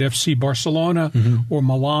wind up at FC Barcelona or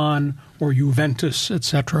Milan or Juventus,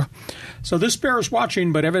 etc. So this bears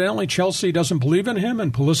watching, but evidently Chelsea doesn't believe in him,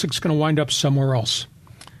 and Pulisic's going to wind up somewhere else.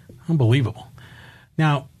 Unbelievable.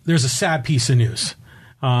 Now, there's a sad piece of news.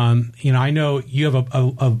 I know you have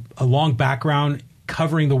a long background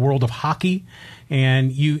covering the world of hockey,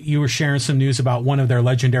 and you were sharing some news about one of their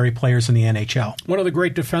legendary players in the NHL. One of the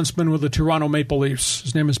great defensemen with the Toronto Maple Leafs.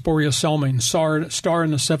 His name is Boris Selming, star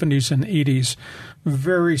in the 70s and 80s,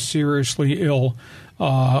 very seriously ill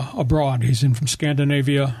abroad. He's in from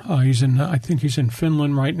Scandinavia. I think he's in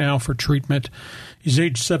Finland right now for treatment. He's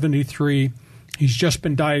age 73. He's just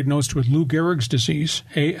been diagnosed with Lou Gehrig's disease,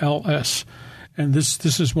 ALS. And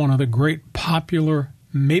this is one of the great popular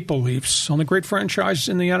Maple Leafs, on the great franchise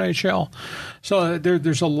in the NHL. So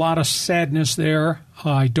there's a lot of sadness there.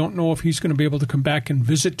 I don't know if he's going to be able to come back and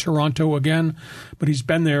visit Toronto again, but he's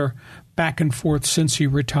been there back and forth since he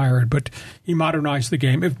retired. But he modernized the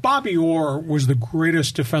game. If Bobby Orr was the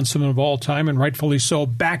greatest defenseman of all time, and rightfully so,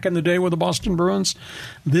 back in the day with the Boston Bruins,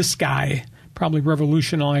 this guy probably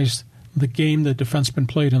revolutionized the game that defensemen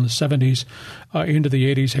played in the 70s into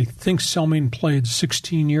the 80s. I think Selming played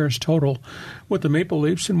 16 years total with the Maple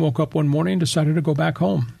Leafs and woke up one morning and decided to go back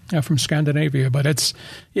home from Scandinavia. But it's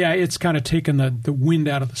kind of taken the wind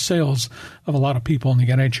out of the sails of a lot of people in the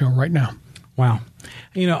NHL right now. Wow.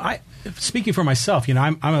 Speaking for myself,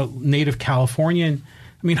 I'm a native Californian.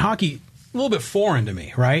 I mean, hockey, a little bit foreign to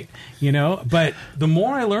me, right? But the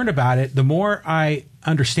more I learned about it, the more I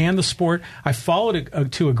understand the sport. I followed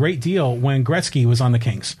it to a great deal when Gretzky was on the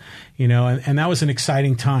Kings, and that was an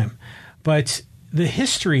exciting time. But the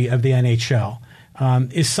history of the NHL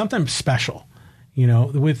is something special.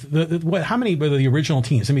 With how many were the original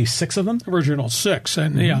teams? I mean, 6 of them? Original 6.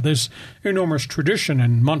 And there's enormous tradition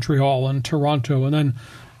in Montreal and Toronto. And then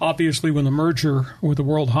obviously, when the merger with the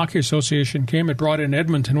World Hockey Association came, it brought in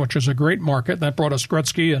Edmonton, which is a great market. That brought us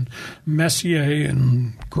Gretzky and Messier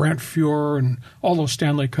and Grant Fuhr and all those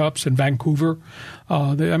Stanley Cups and Vancouver.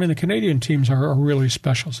 The Canadian teams are really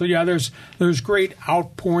special. So, there's great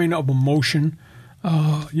outpouring of emotion.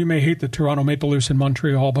 You may hate the Toronto Maple Leafs in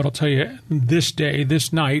Montreal, but I'll tell you,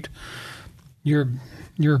 this night, you're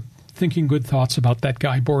thinking good thoughts about that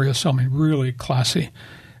guy, Boris Selming. Really classy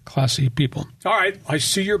people. All right, I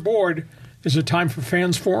see you're bored. Is it time for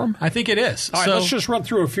Fans Forum? I think it is. All right, let's just run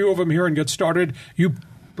through a few of them here and get started. You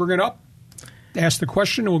bring it up, ask the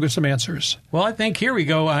question, and we'll get some answers. Well, I think here we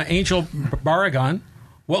go. Angel Barragan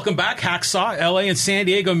Welcome back, Hacksaw. LA and San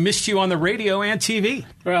Diego missed you on the radio and TV.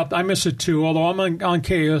 Well, I miss it too, although I'm on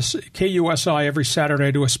KUSI every Saturday.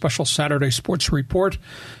 I do a special Saturday sports report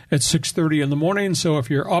at 6:30 in the morning. So if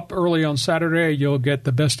you're up early on Saturday, you'll get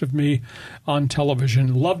the best of me on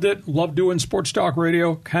television. Loved it. Loved doing sports talk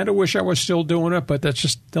radio. Kind of wish I was still doing it, but that's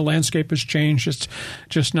just the landscape has changed. It's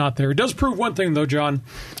just not there. It does prove one thing, though, John.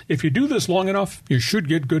 If you do this long enough, you should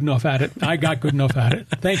get good enough at it. I got good enough at it.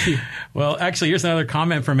 Thank you. Well, actually, here's another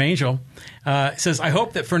comment from Angel. It says, I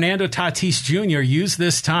hope that Fernando Tatis Jr. used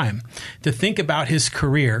this time to think about his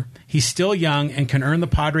career. He's still young and can earn the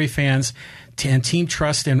Padre fans and team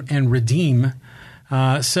trust and redeem.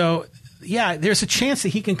 So, yeah, there's a chance that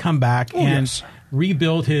he can come back and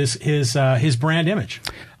rebuild his brand image.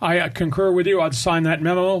 I concur with you. I'd sign that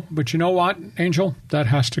memo. But you know what, Angel? That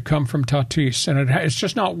has to come from Tatis. And it's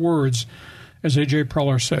just not words. As A.J.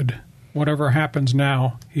 Preller said, whatever happens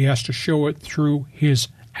now, he has to show it through his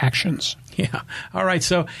actions. Yeah. All right.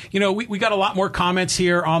 So, we got a lot more comments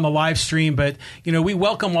here on the live stream, but, we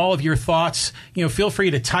welcome all of your thoughts. Feel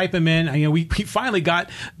free to type them in. We finally got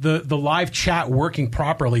the live chat working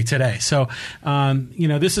properly today. So,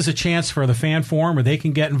 this is a chance for the fan forum where they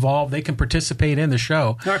can get involved. They can participate in the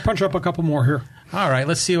show. All right. Punch up a couple more here. All right.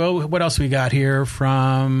 Let's see what else we got here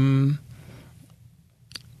from.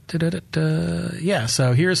 Yeah.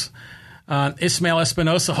 So here's Ismail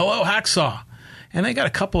Espinosa. Hello, Hacksaw. And they got a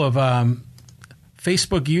couple of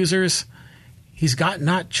Facebook users. He's got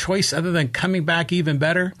not choice other than coming back even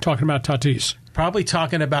better. Talking about Tatis. Probably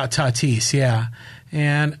talking about Tatis, yeah.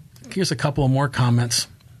 And here's a couple of more comments.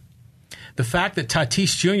 The fact that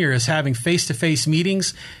Tatis Jr. is having face-to-face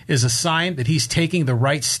meetings is a sign that he's taking the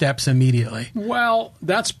right steps immediately. Well,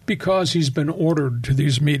 that's because he's been ordered to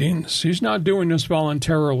these meetings. He's not doing this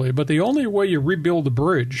voluntarily. But the only way you rebuild the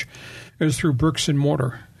bridge is through bricks and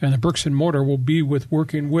mortar. And the bricks and mortar will be with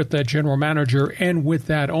working with that general manager and with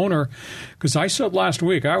that owner. Because I said last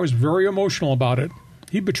week, I was very emotional about it.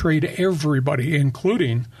 He betrayed everybody,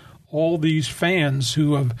 including all these fans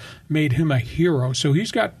who have made him a hero. So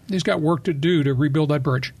he's got work to do to rebuild that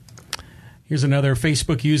bridge. Here's another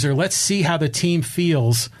Facebook user. Let's see how the team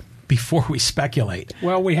feels before we speculate.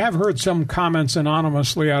 Well, we have heard some comments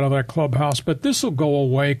anonymously out of that clubhouse, but this will go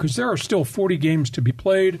away because there are still 40 games to be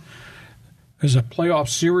played. There's a playoff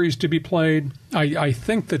series to be played. I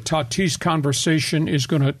think the Tatis conversation is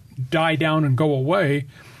going to die down and go away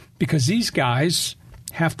because these guys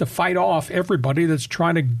have to fight off everybody that's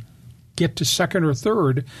trying to get to second or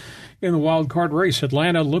third in the wild card race.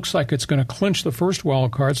 Atlanta looks like it's going to clinch the first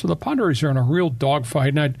wild card, so the Padres are in a real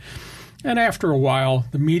dogfight. And after a while,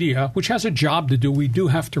 the media, which has a job to do, we do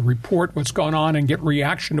have to report what's going on and get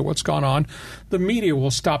reaction to what's going on. The media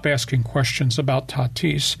will stop asking questions about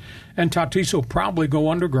Tatis, and Tatis will probably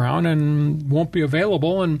go underground and won't be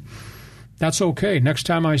available, and that's okay. Next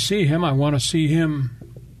time I see him, I want to see him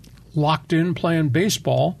locked in playing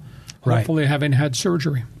baseball, hopefully having had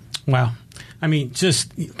surgery. Wow. I mean,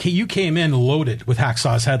 you came in loaded with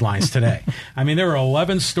Hacksaw's headlines today. I mean, there were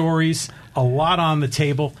 11 stories, a lot on the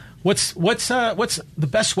table. What's the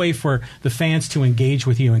best way for the fans to engage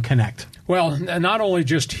with you and connect? Well, not only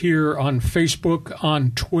just here on Facebook,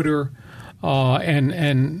 on Twitter,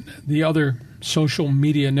 and the other social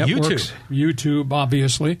media networks. YouTube,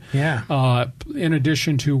 obviously. Yeah. In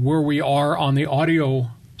addition to where we are on the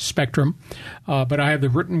audio spectrum. But I have the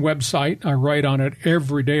written website. I write on it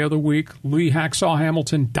every day of the week,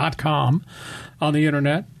 LeeHacksawHamilton.com on the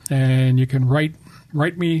internet. And you can write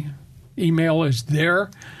me. Email is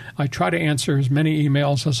there. I try to answer as many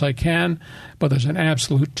emails as I can, but there's an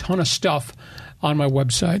absolute ton of stuff on my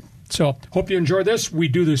website. So hope you enjoy this. We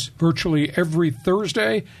do this virtually every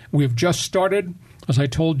Thursday. We've just started. As I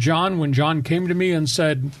told John, when John came to me and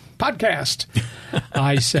said, podcast,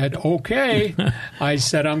 I said, okay. I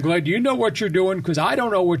said, I'm glad you know what you're doing because I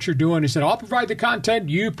don't know what you're doing. He said, I'll provide the content.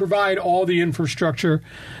 You provide all the infrastructure.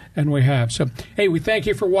 And we have. So, hey, we thank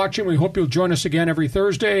you for watching. We hope you'll join us again every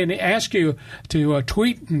Thursday and ask you to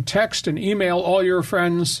tweet and text and email all your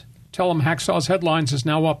friends. Tell them Hacksaw's Headlines is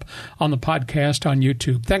now up on the podcast on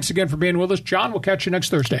YouTube. Thanks again for being with us. John, we'll catch you next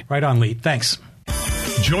Thursday. Right on, Lee. Thanks.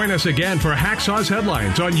 Join us again for Hacksaw's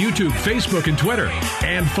Headlines on YouTube, Facebook, and Twitter.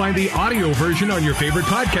 And find the audio version on your favorite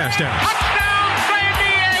podcast apps. Touchdown,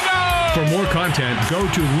 San Diego! For more content, go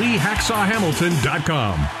to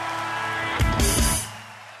LeeHacksawHamilton.com.